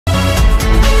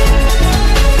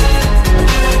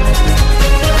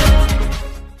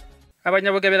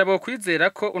Abanyabugabira bo kwizera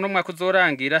ko uno mwaka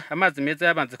uzorangira amazi meza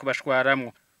yabanze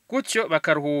kubashwaramwo. Gutyo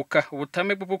bakaruhuka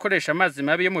ubutame bwo gukoresha amazi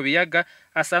mabi yo mu biyaga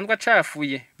asanzwe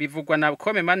acafuye bivugwa na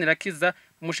Come Manirakiza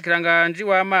umushikiranganje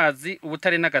w'amazi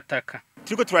ubutare n'agataka.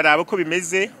 Turiko turaraba ko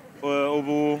bimeze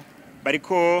ubu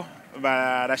bariko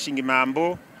barashinga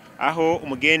imambo aho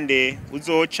umugende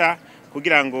uzoca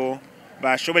kugira ngo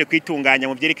bashobore kwitunganya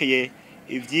mu byerekeye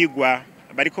ivyigwa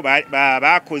bariko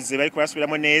bakoze bariko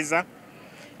basubiramo neza.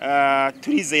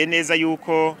 Turizeye neza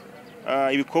yuko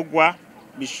ibikorwa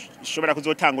bishobora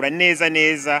kuzotangura neza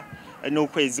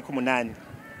n'ukwezi k'umunani.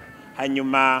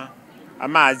 Hanyuma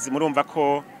amazi murumva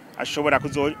ko ashobora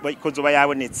kuzoba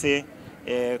yabonetse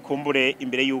kumbure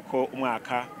imbere yuko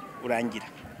umwaka urangira.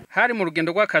 Hari mu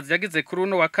rugendo rw'akazi yagize kuri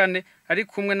uno wa kane ari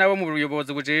kumwe nabo mu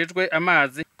buyobozi bujejwe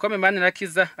amazi Come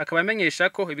Manirakiza akaba amenyesha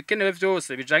ko ibikenewe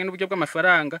vyose bijanye n'uburyo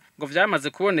bw'amafaranga ngo vyamaze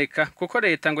kuboneka kuko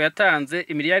leta ngo yatanze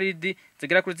imiliyaridi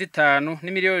zigera kuri 5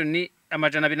 n'imiliyoni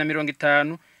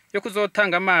 250 yo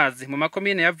kuzotanga amazi mu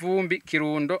makomine ya Vumbi,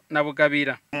 Kirundo na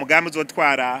Bugabira. Umugambi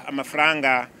uzotwara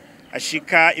amafaranga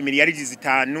ashika imiliyaridi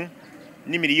 5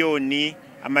 n'imiliyoni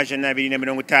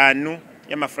 250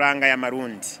 y'amafaranga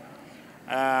y'amarundi.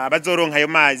 Abazoronka ayo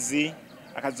mazi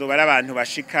akazoba ari abantu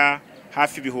bashika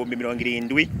hafi ibihumbi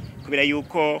 70 kubera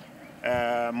yuko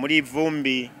muri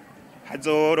Vumbi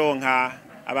hazoronka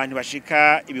abantu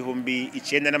bashika ibihumbi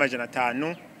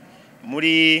 9,500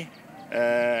 muri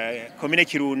commune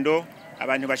Kirundo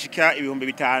abantu bashika ibihumbi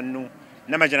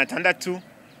 5,600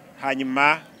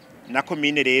 hanyuma na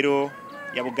commune rero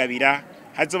ya Bugabira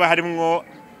hazoba harimwo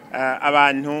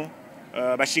abantu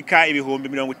bashika ibihumbi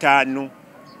 50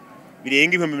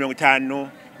 birenga ibihumbi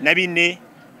 54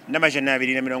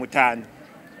 n'amajana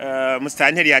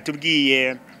Mustanteri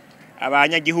yatubwiye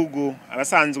abanyagihugu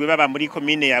abasanzwe baba muri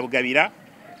commune ya Bugabira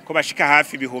ko bashika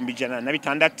hafi ibihumbi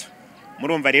 106.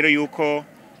 Murumva rero yuko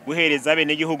guhereza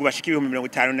Abenegihugu bashika ibihumbi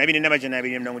 54 n'amajana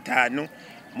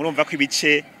murumva ko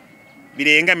ibice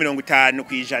birenga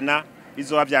 50%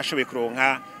 bizoba byashoboye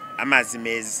kuronka amazi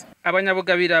meza.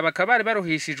 Abanyabugabira bakabari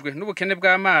baruhishijwe n'ubukene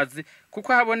bw'amazi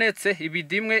kuko habonetse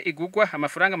ibidimwe igugwa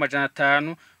amafaranga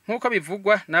 500 nkuko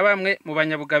bivugwa na bamwe mu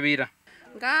banyabugabira.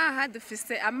 Ngaha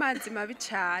dufise amazi mabi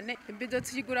cyane imbido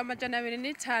tuyigura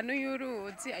 205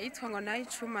 y'uruzi ayitwa ngo nayo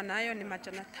 10 nayo ni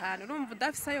 500. Urumva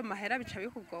udafise ayo mahera bica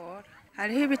bikugora.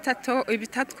 Hariho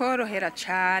ibitatworohera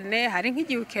cyane, hari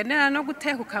nk'igihe ukenera no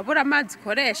guteka ukabura amazi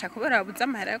ukoresha kubera wabuze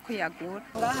amahera yo kuyagura.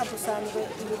 Ngaha dusanzwe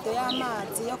ibido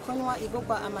y'amazi yo kunywa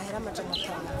igurwa amahera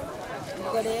 500.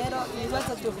 Ubwo rero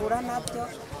ibibazo duhura nabyo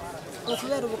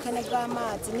kubera ubukene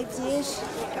bw'amazi ni byinshi,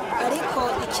 ariko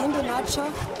ikindi naco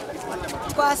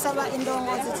twasaba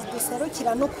indongozi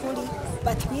ziduserukira n'ukuri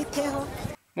batwiteho.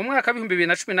 Mu mwaka wa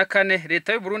 2014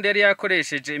 leta y'u Burundi yari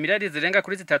yakoresheje imiliyaridi zirenga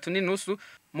kuri 3.5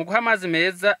 mu guha amazi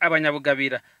meza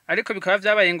abanyabugabira, ariko bikaba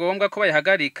vyabaye ngombwa ko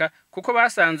bayihagarika kuko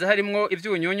basanze harimwo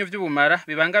ivyunyunyu vy'ubumara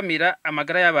bibangamira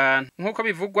amagara y'abantu nkuko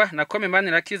bivugwa na Come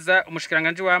Manirakiza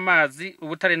umushikiranganje w'amazi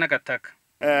ubutare n'agataka.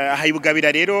 Aha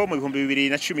Bugabira rero mu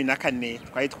 2014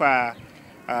 twari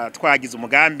twagize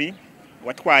umugambi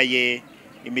watwaye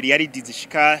imiliyaridi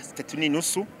zishika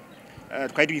 3.5.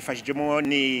 Twari twifashijemo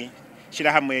ni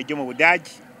shirahamwe ryo mu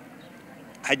Budagi.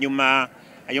 Hanyuma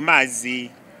ayo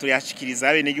mazi turayashikiriza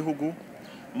Abenegihugu,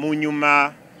 mu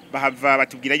nyuma bahava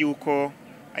batubwira yuko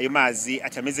ayo mazi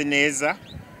atameze neza,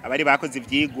 abari bakoze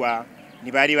ivyigwa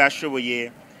ntibari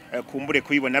bashoboye kumbure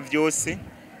kubibona vyose,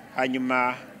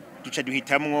 hanyuma duca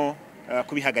duhitamwo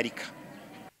kubihagarika.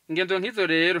 Ingendo nkizo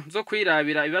rero zo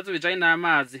kwirabira ibibazo bijanye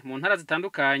n'amazi mu ntara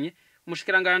zitandukanye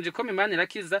umushikiranganje Come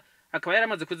Manirakiza akaba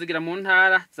yaramaze kuzigira mu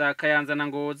ntara za Kayanza na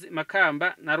Ngozi,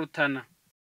 Makamba na Rutana.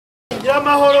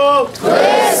 Y'amahoro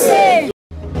twese